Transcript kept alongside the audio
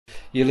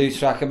you lose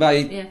track of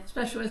it. Yeah,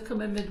 especially with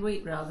coming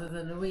midweek rather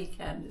than a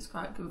weekend, it's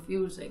quite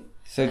confusing.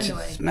 So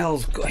anyway. It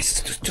smells good.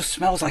 It just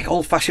smells like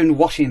old-fashioned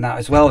washing, that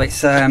as well.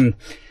 It's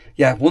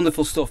yeah,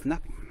 wonderful stuff.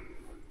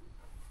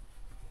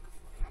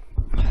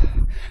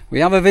 We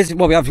have a visit.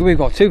 Well, we've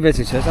got two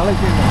visitors. Hello,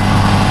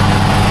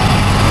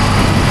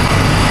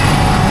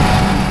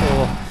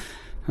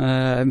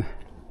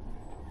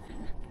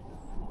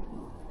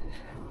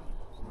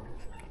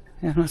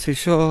 yeah, I'm not too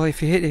sure if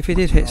he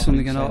did hit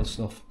something or not.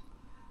 Stuff.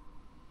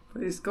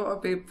 But it's got to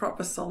be a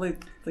proper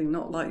solid thing,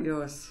 not like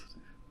yours.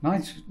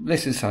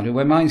 Listen, Sandra,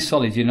 when mine's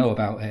solid, you know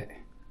about it.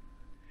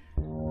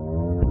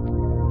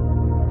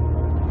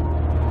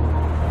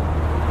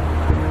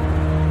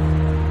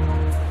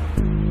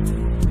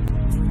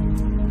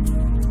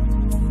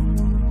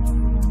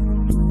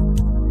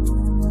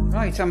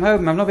 Right, I'm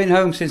home. I've not been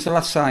home since the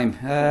last time.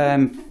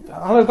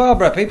 Hello,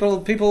 Barbara.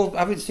 People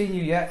haven't seen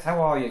you yet.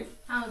 How are you?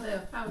 How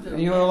do? Are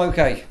you all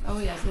okay? Oh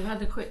yes, they've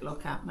had a quick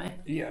look at me.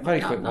 Yeah,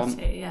 very quick one.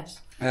 It, yes.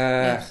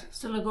 Yes.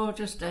 Still a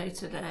gorgeous day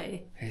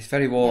today. It's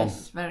very warm.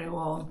 Yes, very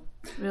warm.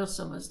 Real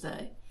summer's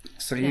day.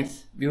 So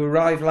you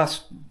arrived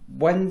last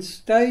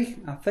Wednesday,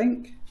 I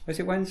think. Was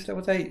it Wednesday?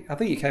 What day? I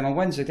think you came on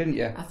Wednesday, didn't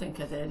you? I think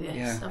I did, yes.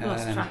 Yeah, I've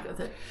lost track of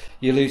it.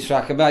 You lose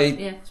track of it.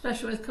 Yeah,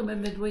 especially with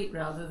coming midweek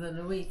rather than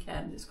a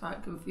weekend, it's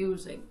quite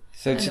confusing.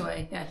 So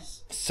anyway,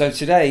 yes. So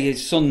today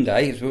is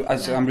Sunday,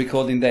 as I'm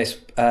recording this,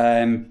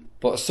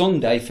 but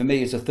Sunday for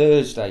me is a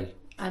Thursday.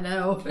 I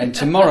know. And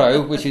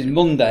tomorrow, which is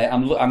Monday,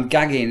 I'm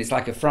gagging. It's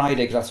like a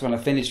Friday because that's when I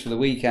finish for the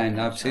weekend.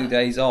 I have 2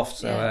 days off,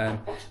 so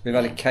we've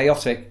had a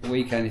chaotic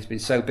weekend. It's been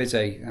so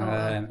busy. You'll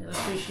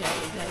appreciate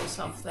your days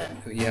off then.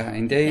 Yeah,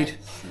 indeed.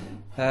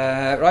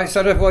 Yes. Right,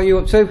 Sarah, what are you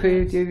up to?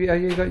 Are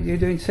you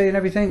doing tea and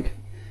everything?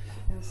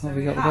 Yeah, so what have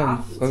we got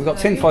going? Well, we've got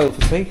tin foil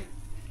for tea.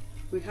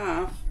 We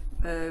have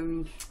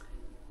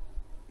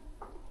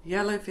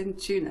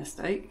yellowfin tuna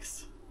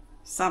steaks,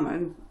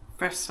 salmon,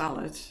 fresh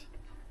salad,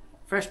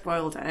 fresh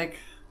boiled egg,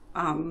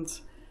 and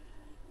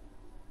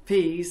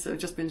peas that have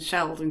just been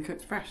shelled and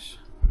cooked fresh.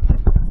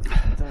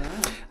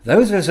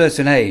 Those of a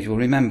certain age will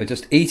remember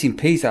just eating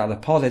peas out of the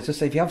pod. It's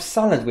just if you have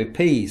salad with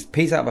peas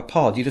out of a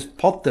pod, you just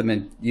pod them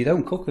and you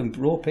don't cook them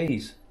raw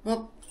peas.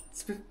 Well,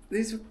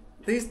 this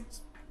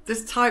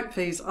type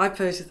peas, I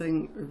personally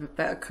think are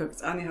better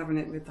cooked, and you're having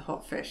it with the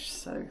hot fish.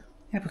 So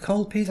yeah, but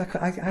cold peas,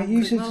 I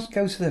usually just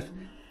go to the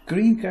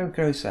green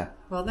grocer.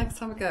 Well, next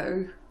time I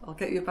go, I'll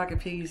get you a bag of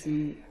peas.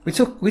 And we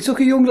took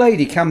a young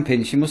lady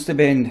camping. She must have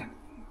been,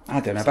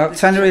 I don't know, about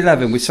 10 or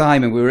 11 with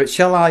Simon. We were at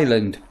Shell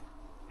Island,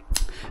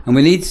 and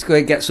we needed to go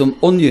and get some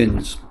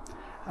onions.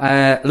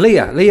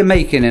 Leah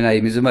Macon, her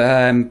name is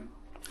young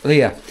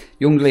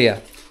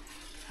Leah.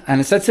 And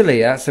I said to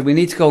Leah, we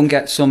need to go and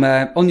get some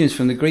onions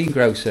from the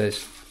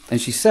greengrocers. And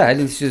she said,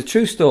 and this is a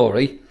true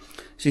story,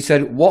 she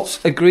said,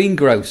 "What's a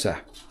greengrocer?"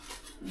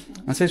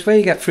 I said, "Where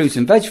you get fruit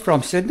and veg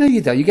from?" She said, "No,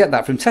 you don't. You get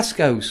that from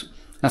Tesco's."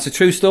 That's a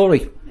true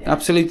story. Yeah.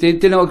 Absolutely.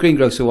 Didn't know what a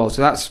greengrocer was.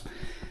 So that's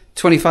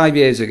 25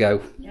 years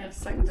ago. Yeah,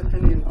 second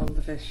opinion on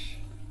the fish.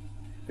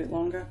 A bit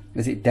longer.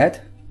 Is it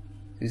dead?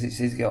 Has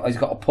it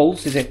got a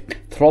pulse? Is it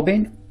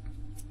throbbing?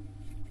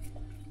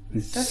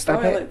 Just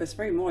boil it, but it's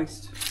very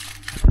moist.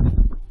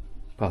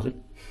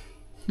 Pardon?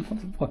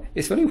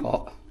 It's very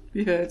hot.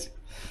 You heard.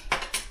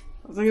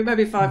 I think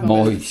maybe 5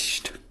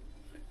 moist.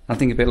 I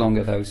think a bit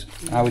longer those.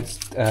 I would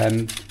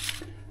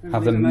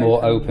have them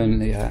more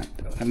open. Yeah,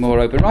 more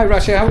open. Right,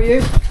 Rasha, how are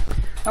you?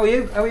 How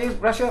are you,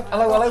 Rasha?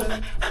 Hello.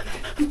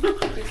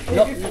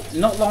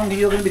 Not long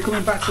you're going to be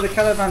coming back to the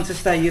caravan to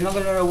stay. You're not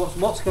going to know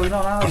what's going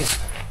on, are you?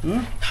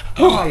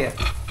 How are you?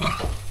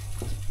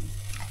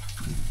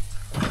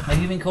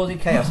 Have you been causing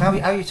chaos? How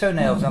are your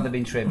toenails? Have they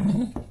been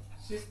trimmed?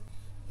 She's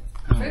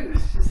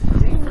trimmed. She's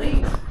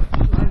clean.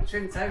 Like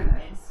trimmed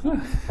toenails.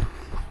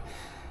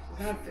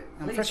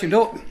 I'm freshened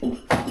up.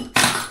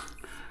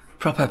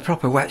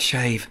 Proper wet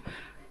shave.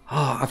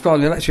 Oh, I've got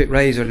an electric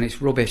razor and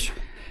it's rubbish.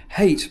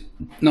 Hate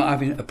not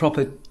having a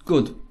proper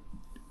good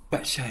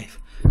wet shave.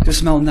 Just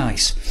smell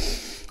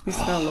nice. You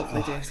smell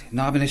lovely, dear.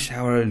 Not having a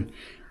shower and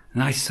a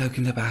nice soak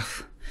in the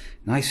bath.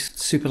 Nice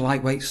super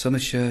lightweight summer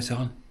shirt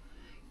on.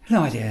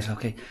 No ideas,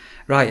 okay.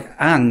 Right,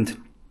 and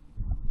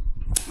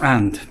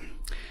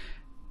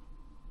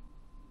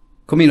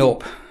coming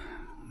up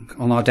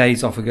on our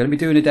days off, we're going to be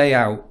doing a day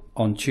out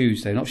on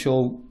Tuesday. Not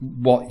sure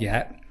what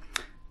yet.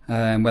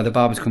 Whether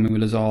Barbara's coming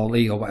with us or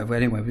Lee or whatever.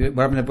 Anyway,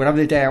 we're having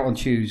a day out on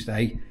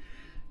Tuesday,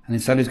 and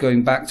instead of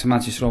going back to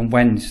Manchester on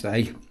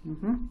Wednesday.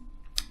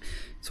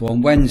 So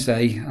on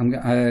Wednesday,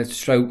 I'm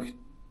stroke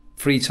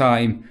free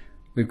time.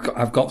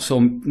 I've got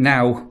some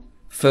now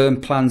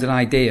firm plans and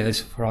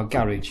ideas for our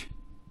garage.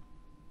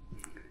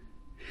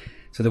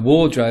 So the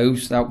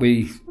wardrobes that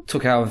we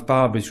took out of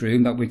Barbara's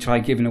room that we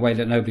tried giving away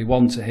that nobody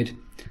wanted,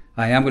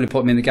 I am going to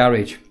put them in the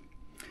garage.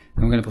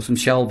 And we're going to put some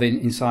shelving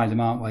inside them,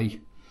 aren't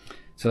we?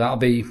 So that'll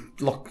be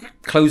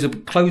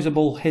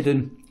closable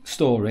hidden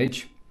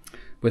storage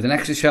with an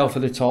extra shelf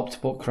at the top to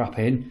put crap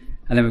in.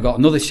 And then we've got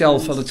another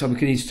shelf at the top we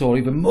can store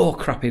even more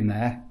crap in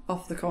there.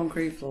 Off the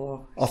concrete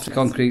floor. Off the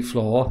concrete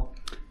floor.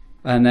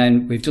 And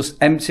then we've just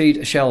emptied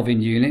a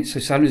shelving unit, so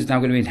Sandra's now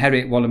going to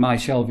inherit one of my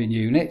shelving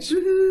units.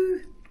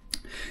 Woohoo.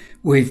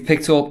 We've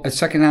picked up a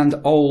second-hand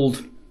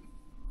old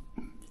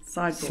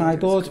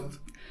Sideboard.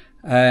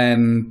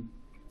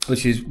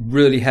 Which is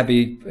really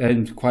heavy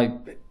and quite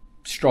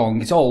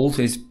strong. It's old,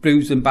 it's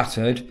bruised and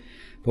battered,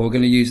 but we're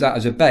going to use that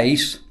as a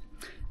base.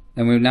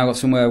 And we've now got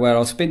somewhere where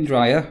our spin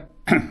dryer,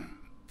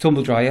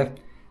 tumble dryer,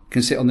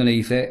 can sit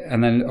underneath it,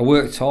 and then a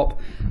worktop.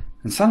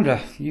 And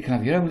Sandra, you can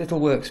have your own little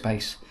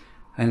workspace.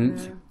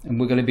 And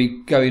we're going to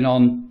be going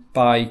on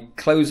by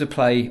close of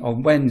play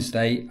on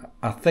Wednesday,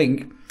 I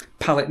think,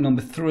 pallet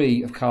number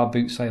 3 of car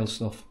boot sale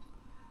stuff.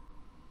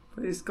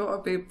 But it's got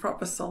to be a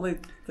proper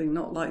solid thing,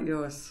 not like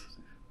yours.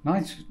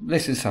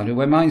 Listen, Sandra,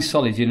 when mine's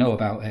solid, you know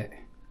about it.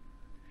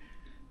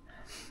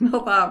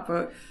 Not that,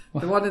 but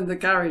the one in the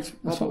garage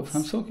wobbles.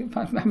 I'm talking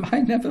about.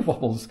 Mine never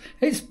wobbles.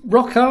 It's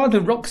rock hard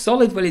and rock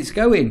solid when it's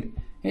going.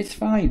 It's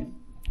fine.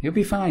 You'll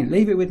be fine.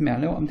 Leave it with me. I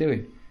know what I'm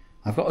doing.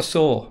 I've got a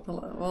saw.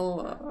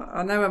 Well,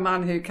 I know a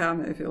man who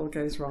can if it all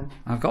goes wrong.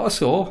 I've got a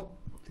saw.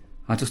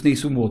 I just need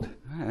some wood.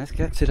 Right, let's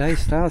get today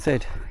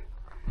started.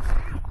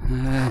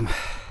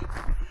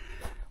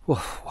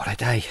 What a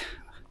day.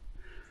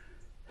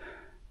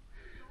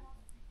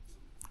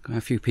 Got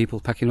a few people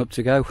packing up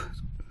to go.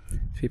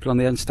 People on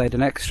the end stayed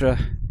an extra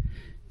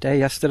day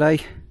yesterday.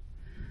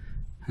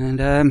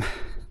 And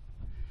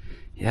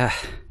yeah,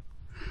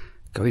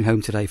 going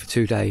home today for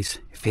 2 days.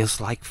 It feels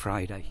like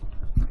Friday.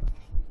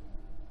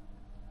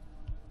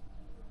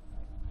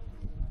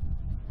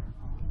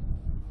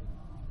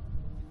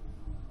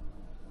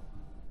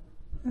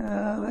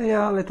 They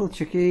are little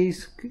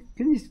chickies.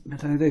 Can you, I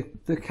don't know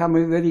the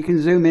camera whether you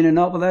can zoom in or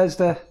not, but there's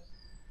the.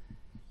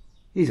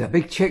 He's a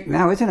big chick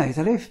now,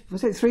 isn't he?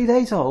 Was it 3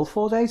 days old,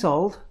 4 days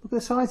old? Look at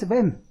the size of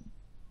him.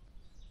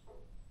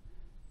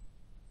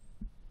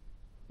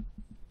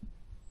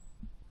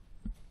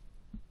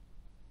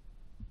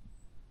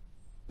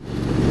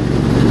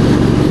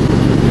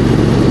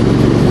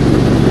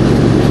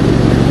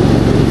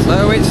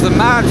 So it's the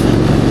mad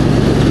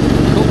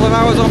couple of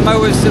hours on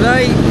mowers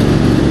today.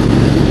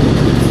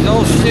 It's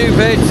all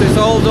stupid, so it's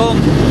all done.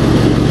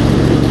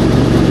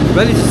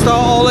 Ready to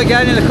start all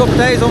again in a couple of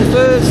days on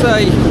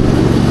Thursday.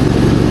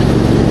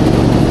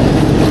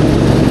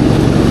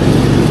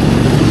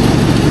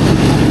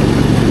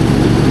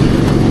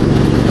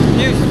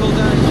 Beautiful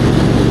day.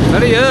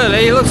 Very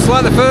early, looks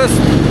like the first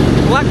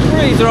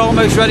blackberries are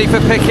almost ready for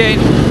picking.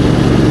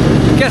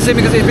 I'm guessing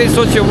because it's been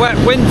such a wet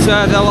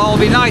winter, they'll all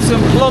be nice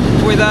and plump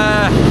with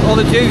all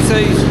the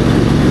juices.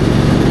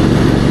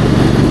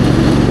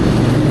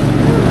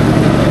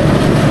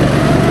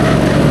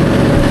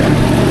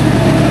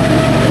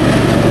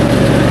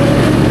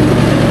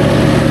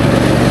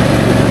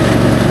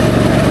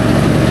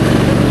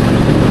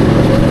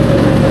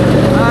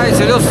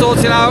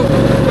 Sorting out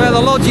where the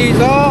lodges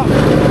are,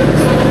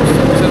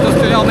 so just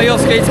doing it on the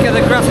husky to get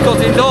the grass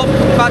cuttings up,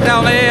 back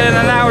down here in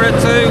an hour or 2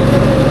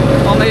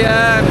 on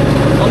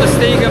the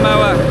Stiga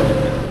mower.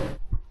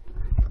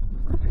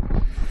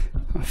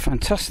 Oh,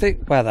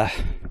 fantastic weather,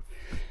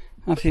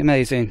 absolutely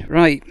amazing.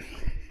 Right,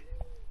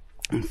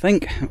 I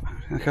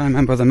can't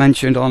remember whether I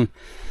mentioned on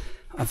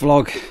a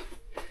vlog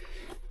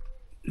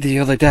the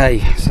other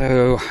day,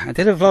 so I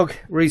did a vlog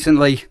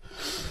recently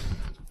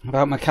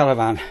about my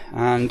caravan,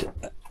 and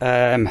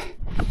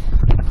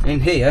in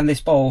here, in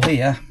this bowl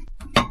here,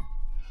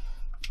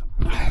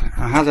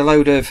 I had a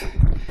load of,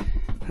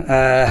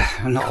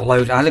 not a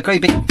load, I had a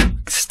great big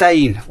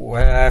stain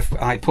where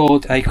I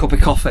poured a cup of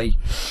coffee,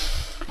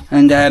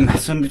 and I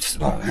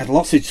had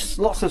lots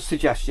of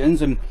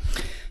suggestions, and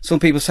some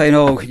people saying,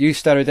 oh, use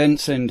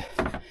Steridents, and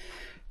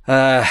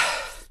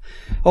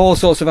all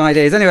sorts of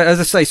ideas. Anyway,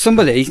 as I say,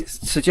 somebody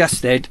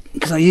suggested,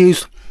 because I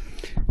use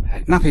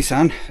nappy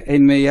sand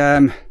in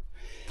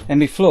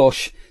my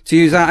flush, to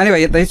use that.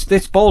 Anyway,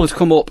 this bowl has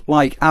come up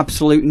like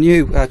absolute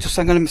new. Just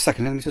hang on a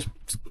second, let me just.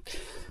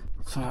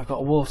 Sorry, I've got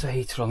a water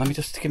heater on. Let me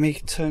just give me a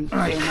turn.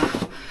 Right.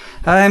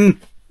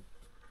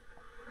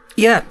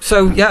 Yeah.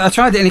 So yeah, I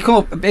tried it and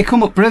it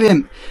come up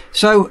brilliant.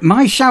 So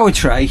my shower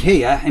tray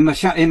here in my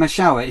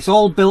shower, it's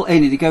all built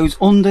in, and it goes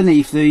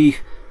underneath the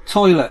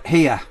toilet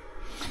here,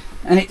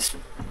 and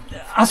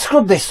I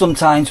scrub this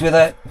sometimes with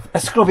a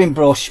scrubbing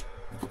brush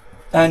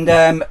and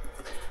a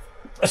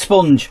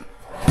sponge.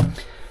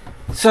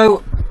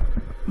 So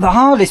the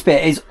hardest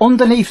bit is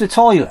underneath the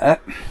toilet.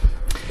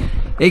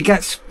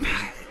 It's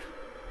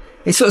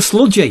sort of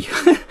sludgy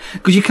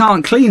because you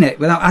can't clean it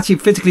without actually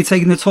physically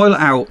taking the toilet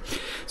out.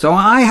 So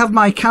I have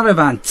my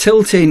Caravan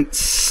tilting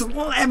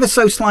ever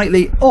so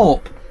slightly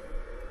up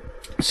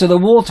so the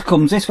water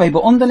comes this way,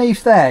 but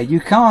underneath there you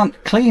can't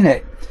clean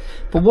it.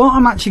 But what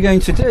I'm actually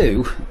going to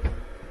do,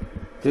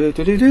 I'm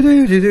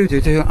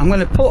going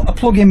to put a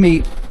plug in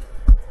me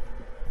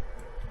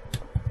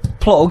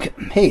plug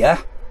here,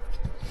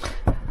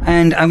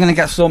 and I'm going to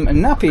get some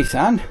nappy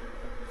sand,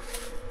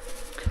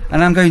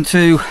 and I'm going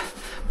to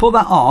put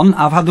that on.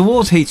 I've had the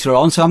water heater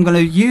on, so I'm going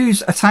to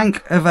use a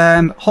tank of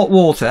hot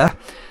water,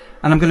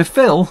 and I'm going to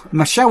fill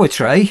my shower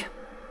tray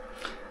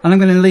and I'm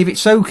going to leave it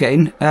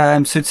soaking.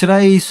 So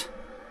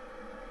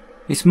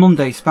it's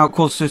Monday, it's about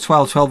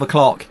 11:45, 12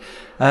 o'clock,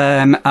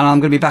 and I'm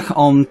going to be back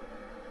on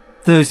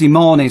Thursday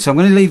morning, so I'm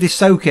going to leave this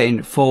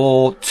soaking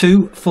for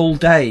 2 full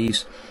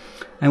days,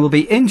 and it will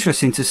be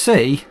interesting to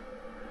see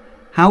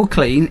how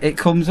clean it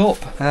comes up.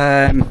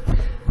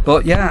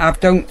 But yeah, I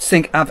don't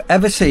think I've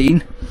ever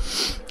seen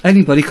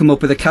anybody come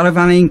up with a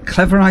caravanning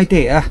clever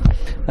idea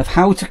of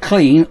how to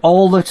clean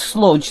all the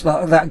sludge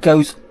that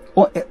goes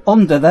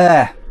under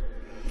there.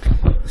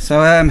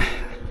 So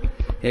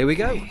here we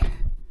go.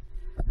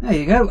 There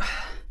you go.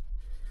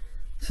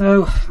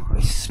 So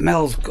it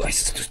smells good.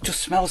 It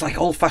just smells like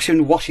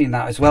old-fashioned washing,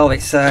 that as well.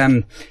 It's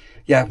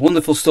yeah,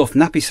 wonderful stuff.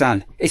 Nappy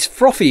sand. It's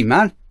frothy,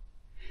 man.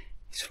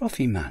 It's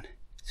frothy, man.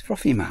 It's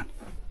frothy, man.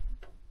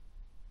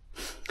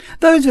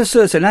 Those of a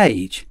certain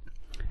age,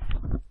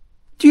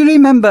 do you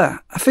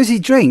remember a fizzy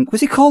drink?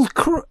 Was it called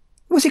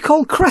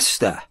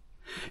Cresta?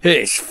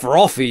 It's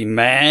frothy,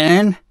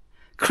 man.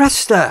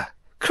 Cresta.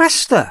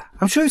 Cresta.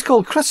 I'm sure it's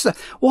called Cresta.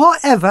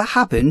 Whatever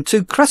happened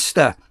to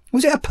Cresta?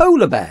 Was it a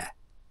polar bear?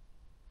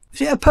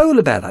 Was it a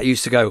polar bear that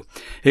used to go,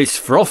 it's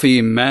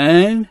frothy,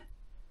 man?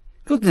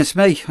 Goodness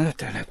me. I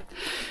don't know.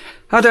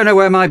 I don't know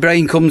where my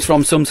brain comes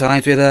from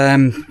sometimes with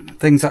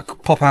things that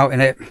pop out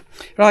in it.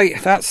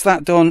 Right, that's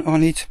that done. I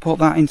need to put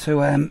that into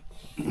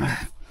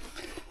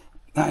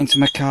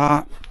my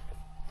car.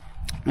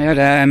 I had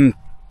I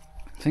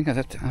think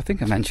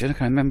I mentioned, I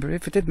can't remember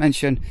if I did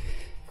mention,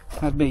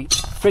 I had my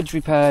fridge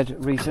repaired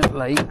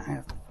recently,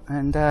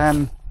 and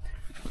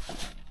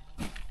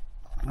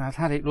I've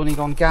had it running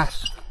on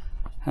gas,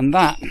 and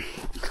that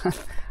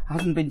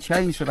hasn't been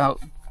changed for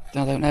about,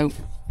 I don't know,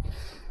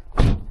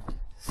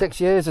 6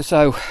 years or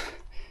so.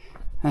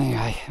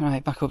 Anyway,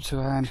 right, back up to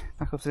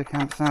the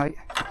campsite,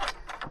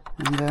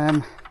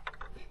 and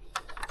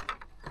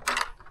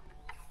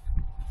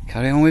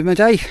carry on with my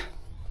day.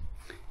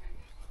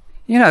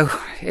 You know,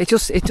 it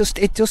just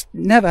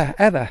never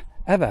ever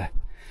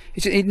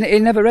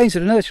it never rains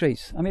at the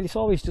nurseries. I mean, it's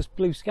always just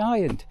blue sky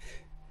and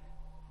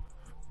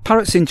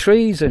parrots in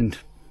trees and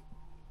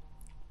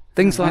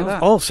things like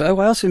that. Also,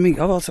 what else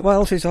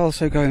is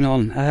also going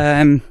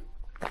on?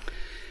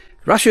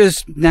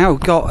 Rasha's now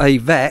got a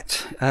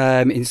vet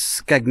in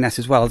Skegness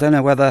as well. I don't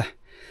know whether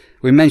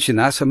we mentioned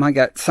that, so I might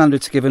get Sandra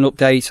to give an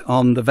update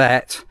on the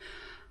vet.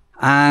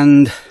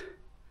 And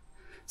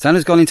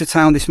Sandra's gone into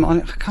town this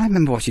morning. I can't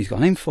remember what she's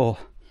gone in for.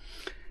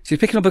 She's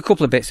picking up a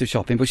couple of bits of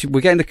shopping, but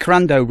we're getting the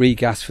Carando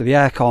regas for the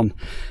aircon.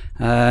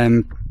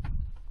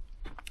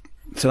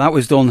 So that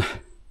was done, I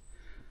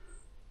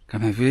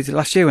can't remember,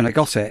 last year when I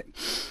got it.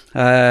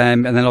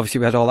 And then obviously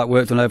we had all that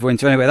work done over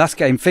winter. Anyway, that's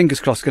getting, fingers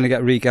crossed, going to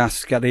get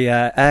regas, get the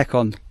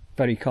aircon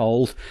very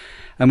cold.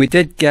 And we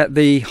did get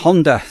the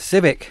Honda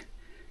Civic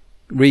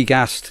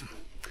regassed,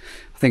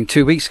 I think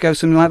 2 weeks ago,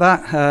 something like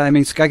that,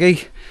 in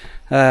Skaggy.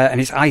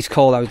 And it's ice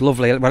cold. That was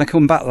lovely. When I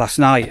come back last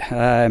night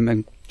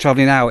and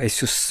travelling out, it's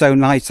just so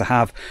nice to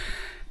have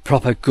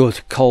proper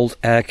good cold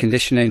air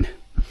conditioning.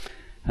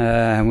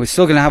 We're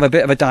still going to have a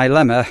bit of a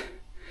dilemma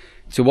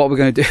to what we're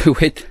going to do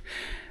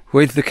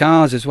with the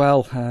cars as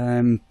well.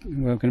 We're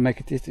going to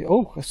make it.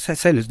 Oh, I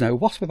said there's no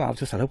wasp about. I've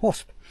just had a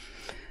wasp.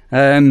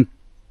 Yeah,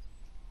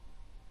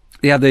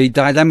 the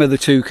dilemma of the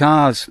two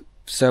cars.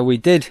 So we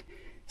did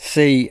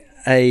see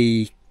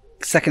a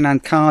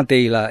second-hand car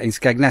dealer in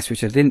Skegness,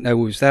 which I didn't know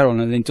was there, on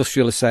an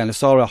industrial estate, and I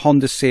saw a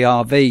Honda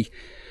CR-V,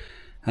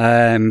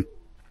 and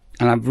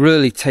I've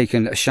really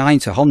taken a shine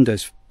to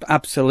Hondas.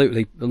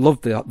 Absolutely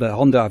love the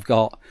Honda I've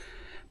got,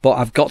 but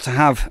I've got to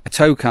have a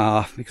tow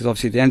car, because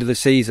obviously at the end of the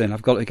season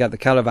I've got to get the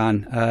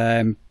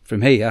Caravan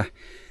from here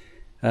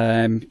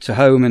to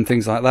home and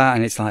things like that,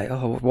 and it's like,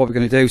 oh, what are we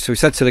going to do? So we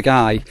said to the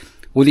guy,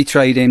 would he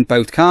trade in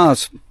both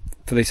cars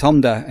for this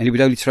Honda, and he would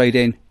only trade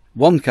in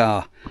one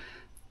car.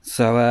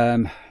 So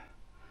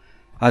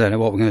I don't know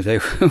what we're going to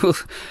do.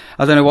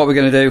 I don't know what we're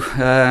going to do.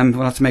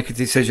 We'll have to make a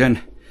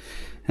decision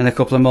in a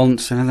couple of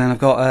months. And then I've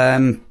got,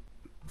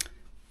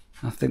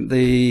 I think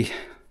the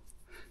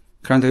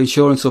Carando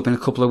insurance up in a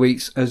couple of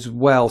weeks as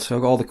well. So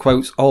I've got all the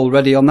quotes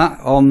already on that,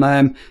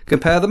 on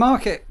Compare the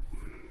Market.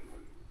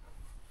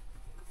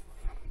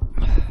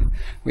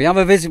 We have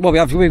a visit. Well,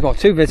 we've got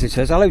two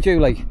visitors. Hello,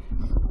 Julie.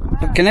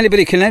 Can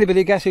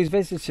anybody guess who's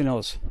visiting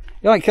us?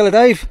 You all right, Killer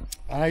Dave?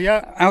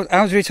 Yeah.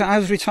 How's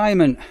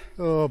retirement?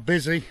 Oh,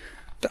 busy.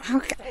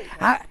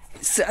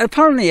 So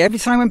apparently every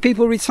time when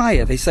people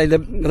retire, they say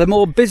they're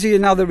more busier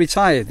now they're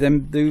retired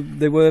than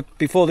they were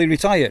before they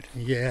retired.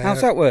 Yeah.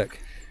 How's that work?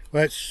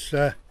 Let's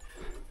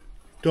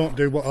don't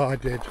do what I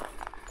did.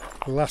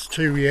 The last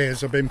 2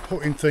 years I've been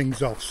putting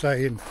things off,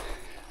 saying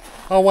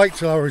I'll wait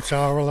till I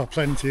retire, I'll have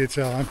plenty of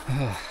time.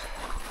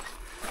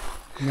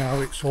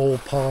 Now it's all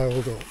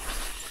piled up.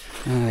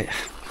 Right.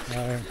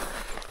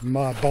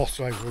 My boss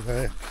over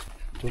there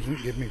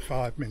doesn't give me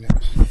 5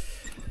 minutes.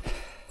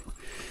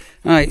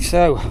 Right,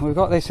 so we've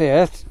got this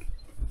here.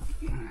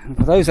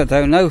 For those that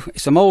don't know,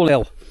 it's a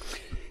molehill.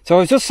 So I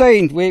was just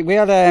saying, we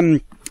had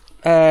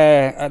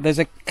there's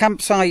a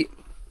campsite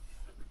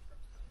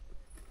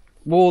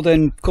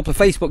warden, couple of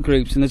Facebook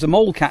groups, and there's a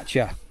mole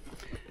catcher.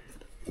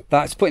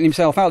 that's putting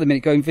himself out the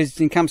minute, going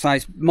visiting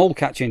campsites, mould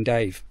catching,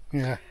 Dave.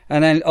 Yeah.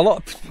 And then a lot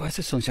of, where's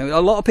the sunshine? A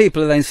lot of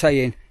people are then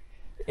saying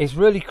it's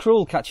really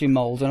cruel catching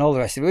mould and all the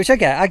rest of it, which I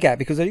get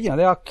because they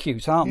are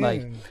cute, aren't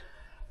they?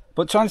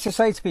 But trying to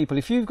say to people,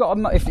 if you've got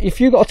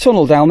a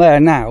tunnel down there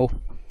now,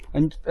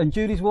 and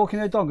Julie's walking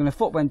her dog and her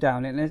foot went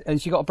down it,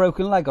 and she got a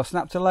broken leg or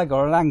snapped a leg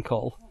or an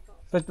ankle,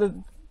 but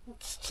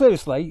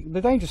seriously,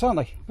 they're dangerous, aren't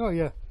they? Oh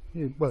yeah.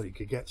 Well, you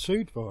could get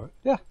sued for it.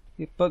 Yeah.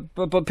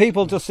 But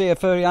people just see a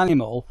furry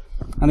animal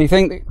and they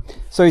think that,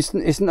 so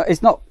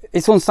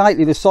it's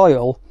unsightly, the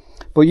soil,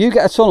 but you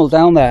get a tunnel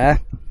down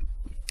there,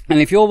 and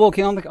if you're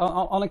walking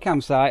on a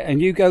campsite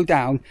and you go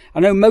down, I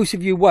know most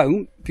of you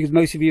won't because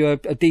most of you are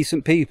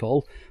decent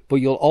people, but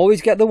you'll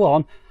always get the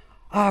one,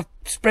 I've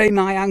sprained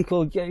my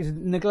ankle,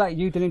 neglect,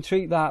 you didn't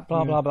treat that,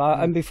 blah blah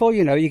blah, and before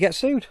you know you get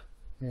sued.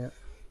 Yeah.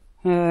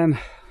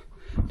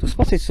 Just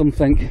spotted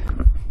something.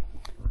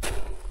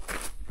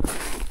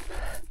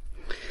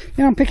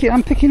 You know, I'm picking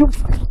up.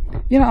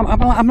 You know,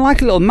 I'm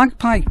like a little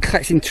magpie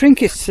collecting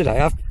trinkets today.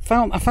 I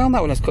found that when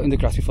I was cutting the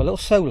grass before, a little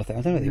solar thing.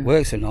 I don't know if it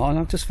works or not, and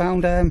I've just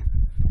found. No,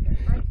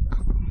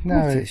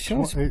 it's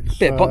a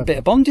bit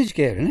of bondage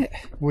gear, isn't it?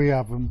 We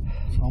have them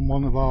on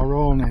one of our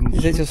awnings.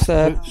 Is it just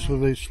so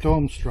the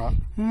storm strap?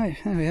 Right,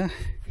 there we are.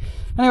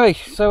 Anyway,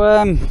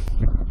 so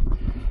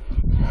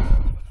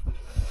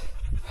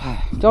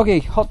doggy,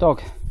 hot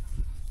dog.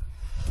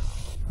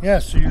 Yeah,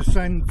 so you're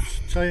saying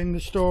the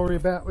story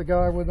about the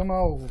guy with the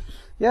moles?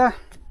 Yeah.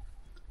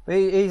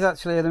 He's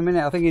actually, at the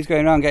minute, I think he's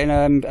going around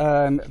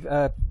getting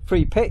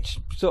free pitch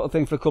sort of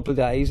thing for a couple of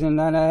days, and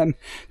then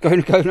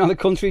going around the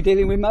country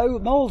dealing with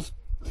moles.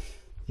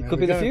 It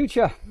could be the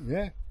future.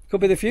 Yeah.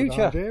 Could be the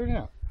future. Good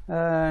idea,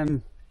 yeah.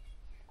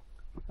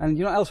 And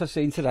you know what else I've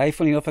seen today?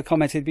 Funny enough, I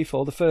commented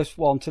before, the first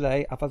one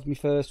today, I've had my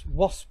first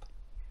wasp.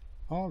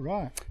 Oh,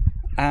 right.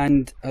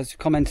 And I was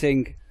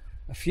commenting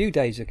a few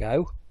days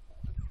ago,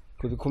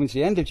 because we're coming to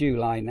the end of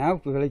July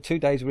now, we're only 2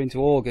 days, we're into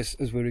August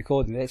as we're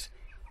recording this,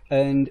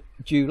 and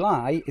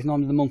July is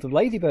normally the month of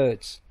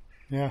ladybirds.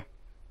 Yeah.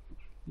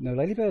 No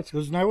ladybirds.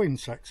 There's no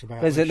insects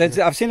about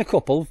I've seen a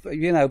couple,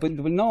 you know, but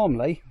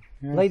normally,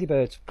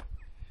 ladybirds.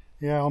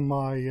 Yeah, on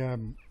my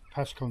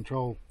pest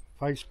control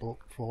Facebook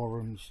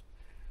forums,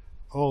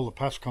 all the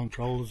pest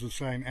controllers are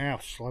saying how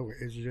slow it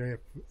is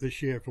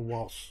this year for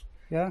wasps.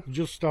 Yeah. They're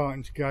just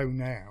starting to go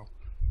now,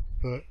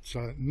 but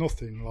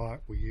nothing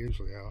like we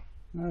usually are.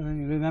 I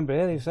remember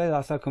earlier you say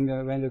that's how come we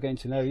ended up getting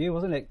to know you,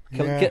 wasn't it?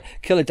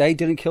 Kill a day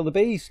didn't kill the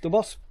bees, the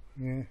wasp.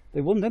 Yeah.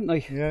 They won, didn't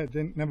they? Yeah,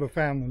 never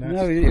found the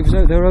nest.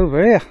 No, they're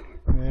over here.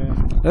 Yeah.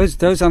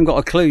 Those haven't got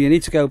a clue. You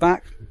need to go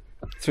back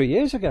 3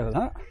 years ago.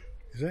 That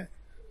is it?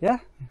 Yeah,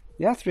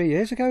 3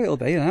 years ago it'll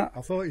be that.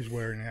 I thought he was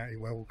wearing out your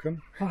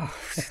welcome. Oh,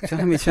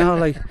 damn me,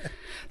 Charlie.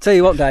 Tell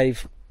you what,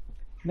 Dave,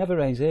 never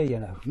rains here, you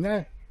know.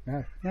 No.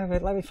 Yeah,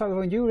 but like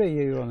when you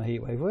were on the heat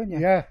wave, weren't you?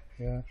 Yeah.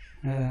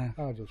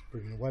 I'll just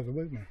bring the weather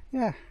with me.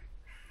 Yeah.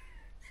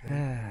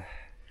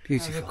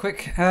 Beautiful. A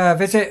quick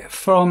visit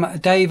from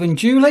Dave and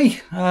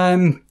Julie.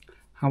 I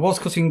was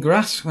cutting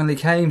grass when they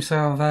came,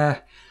 so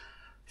I've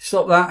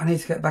stopped that. I need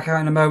to get back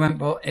out in a moment,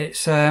 but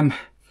it's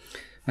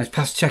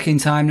past check-in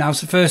time now,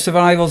 so first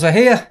arrivals are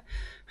here.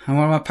 And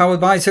what am I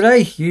powered by today?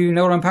 You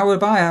know what I'm powered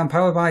by. I'm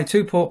powered by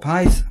 2 pork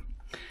pies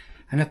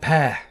and a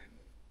pear.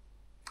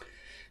 I'm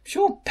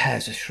sure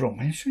pears are shrunk.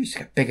 I'm sure you used to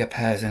get bigger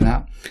pears than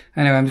that.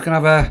 Anyway, I'm just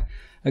going to have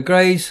a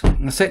graze,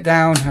 and a sit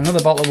down,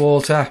 another bottle of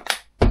water,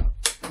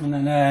 and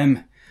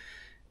then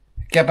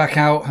get back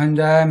out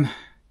and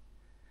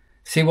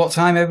see what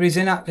time everybody's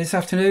in at this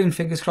afternoon.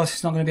 Fingers crossed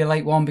it's not going to be a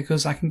late one,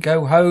 because I can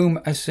go home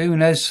as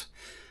soon as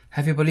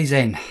everybody's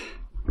in.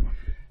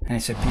 And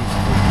it's a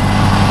beautiful...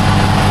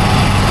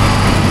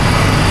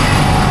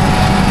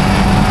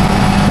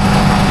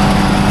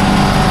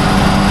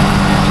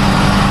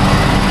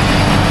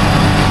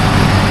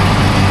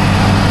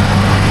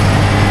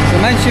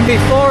 Mentioned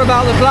before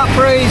about the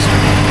blackberries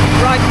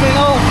ripening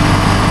up.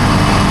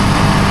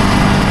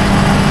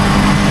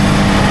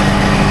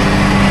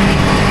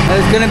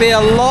 There's going to be a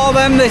lot of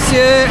them this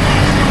year.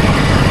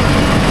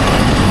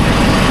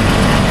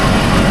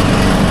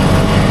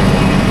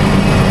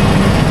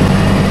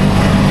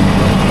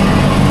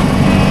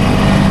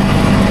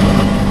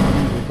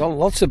 We've got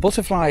lots of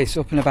butterflies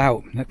up and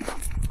about,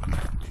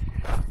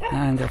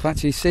 and I've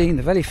actually seen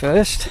the very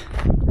first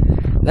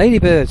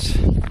ladybirds.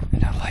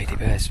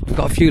 Ladybirds. We've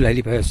got a few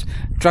ladybirds.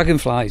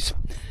 Dragonflies.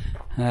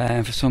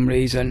 For some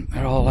reason,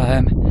 they're all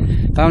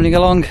bounding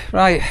along.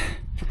 Right.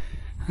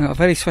 I've got a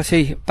very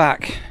sweaty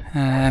back.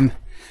 I'll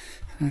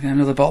get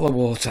another bottle of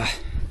water.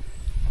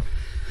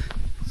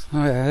 So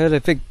I heard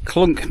a big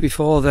clunk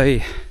before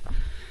the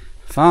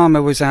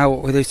farmer was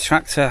out with his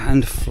tractor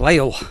and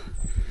flail.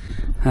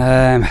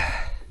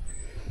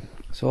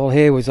 So all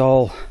here was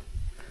all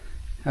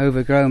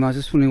overgrown. I was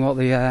just wondering what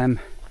the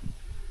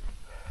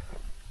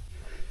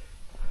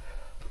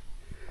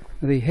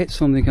they hit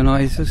something or not.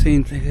 I just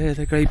seen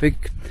a great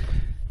big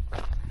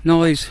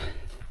noise.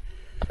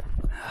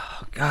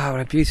 Oh God, what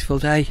a beautiful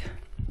day.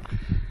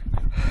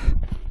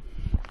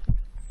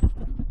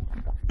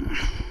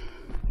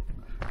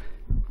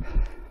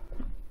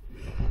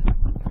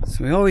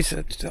 So we always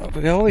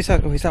is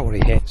that what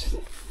he hit?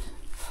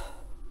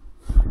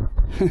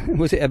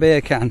 Was it a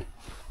beer can?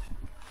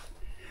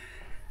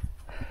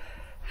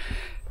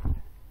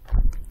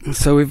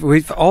 So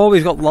we've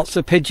always got lots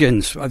of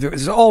pigeons.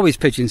 There's always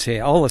pigeons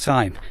here all the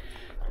time,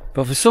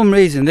 but for some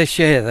reason this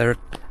year there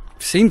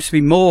seems to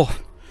be more.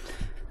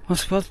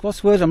 What's the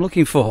word I'm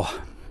looking for?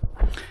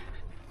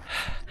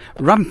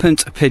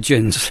 Rampant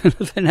pigeons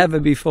than ever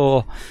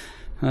before.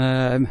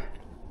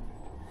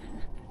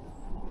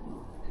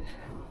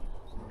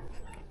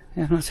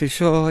 Yeah, I'm not too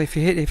sure if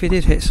he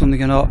did hit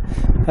something or not.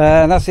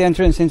 That's the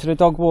entrance into the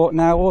dog walk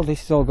now. Oh,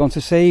 this is all gone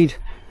to seed.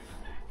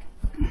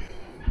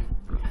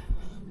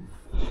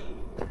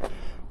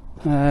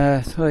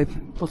 Sorry,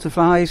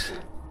 butterflies.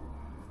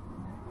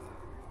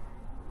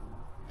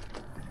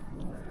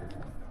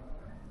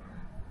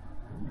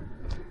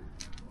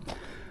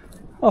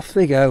 Off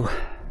they go.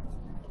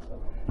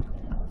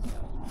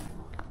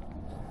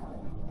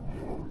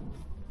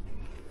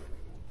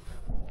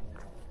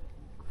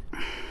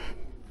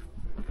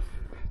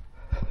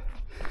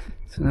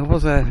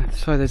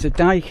 So there's a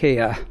dike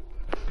here.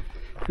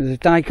 There's a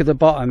dike at the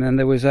bottom, and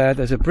there's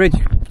a bridge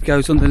that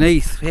goes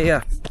underneath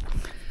here.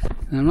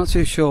 And I'm not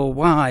too sure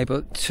why,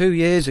 but 2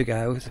 years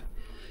ago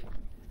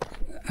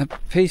a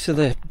piece of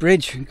the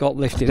bridge got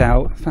lifted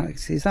out. In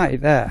fact, is that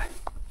it there?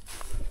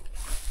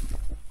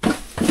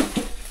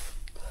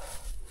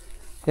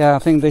 Yeah, I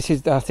think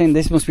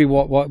this must be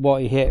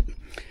what he hit.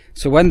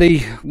 So when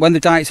the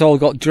dikes all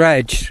got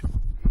dredged,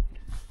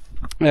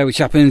 which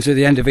happens at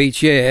the end of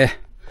each year,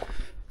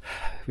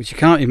 which you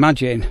can't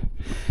imagine.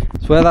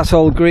 So where that's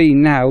all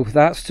green now,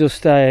 that's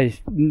just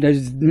it's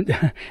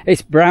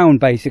brown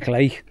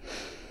basically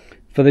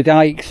for the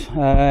dikes,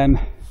 and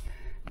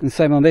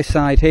same on this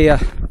side here.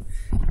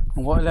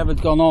 And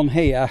whatever's gone on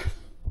here,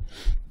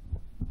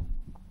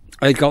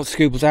 it got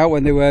scooped out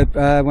when they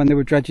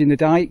were dredging the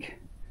dike.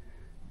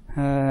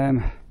 So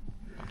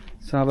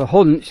I have a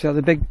hunch that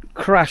the big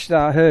crash that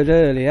I heard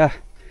earlier,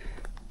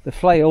 the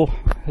flail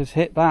has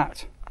hit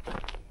that.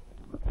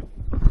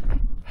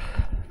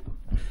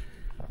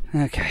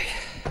 Okay.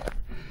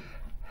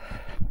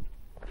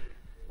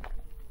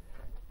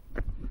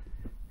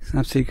 It's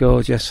absolutely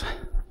gorgeous.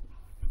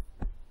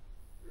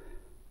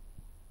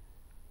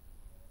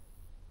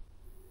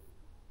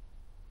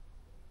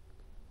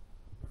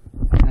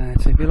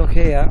 So if you look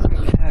here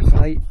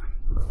carefully,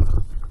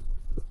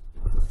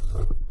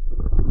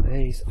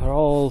 these are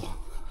all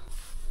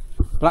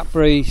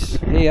blackberries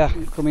here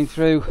coming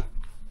through.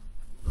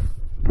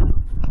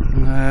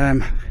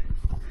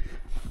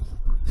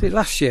 Was it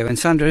last year when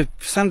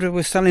Sandra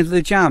was selling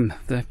the jam,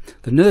 the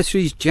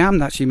nursery's jam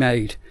that she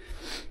made?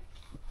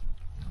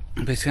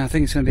 Basically, I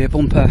think it's going to be a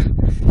bumper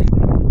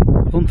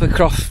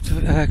crop.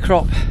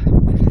 What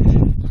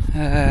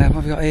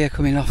have we got here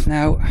coming off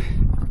now?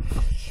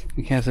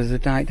 Because there's a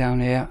dike down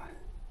here.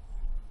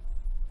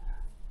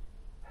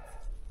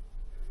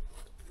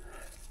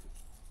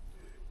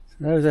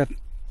 So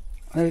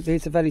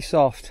these are very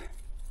soft.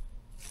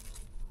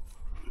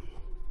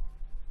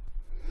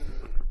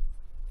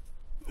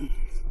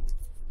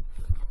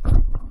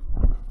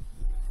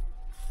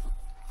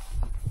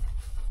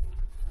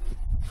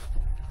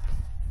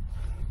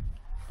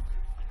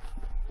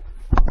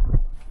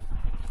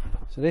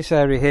 So this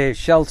area here is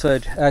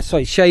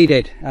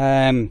shaded,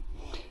 and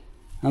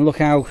look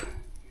how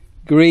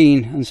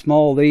green and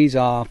small these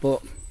are.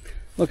 But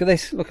look at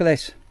this,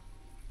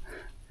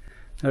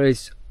 There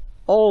is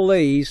all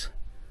these,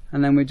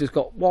 and then we've just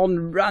got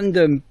one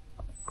random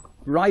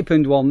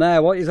ripened one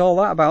there. What is all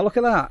that about? Look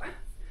at that.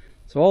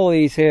 So all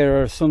these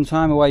here are some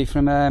time away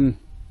from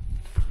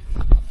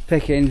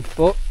picking,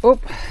 but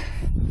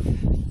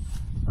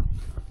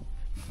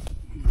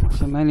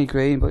so many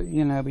green, but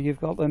but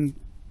you've got them.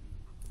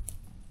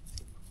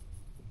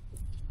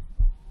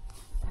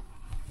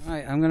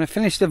 Right, I'm going to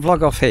finish the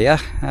vlog off here,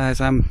 as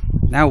I'm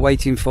now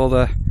waiting for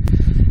the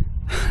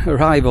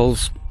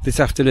arrivals this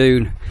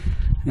afternoon.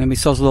 And my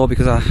sod's law,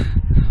 because I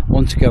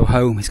want to go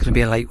home. It's going to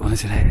be a late one,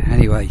 isn't it?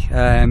 Anyway,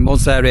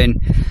 once they're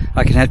in,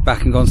 I can head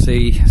back and go and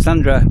see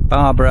Sandra,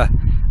 Barbara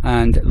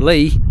and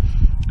Lee.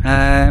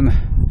 And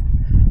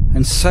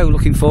so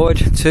looking forward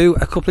to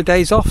a couple of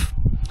days off.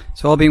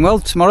 So all being well,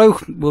 tomorrow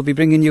we'll be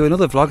bringing you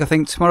another vlog. I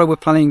think tomorrow we're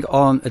planning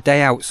on a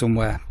day out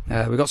somewhere.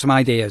 We've got some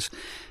ideas.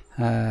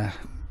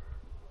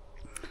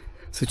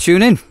 So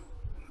tune in,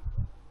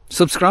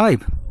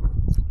 subscribe,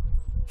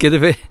 give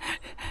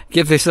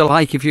this a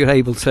like if you're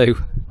able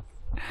to.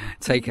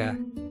 Take care.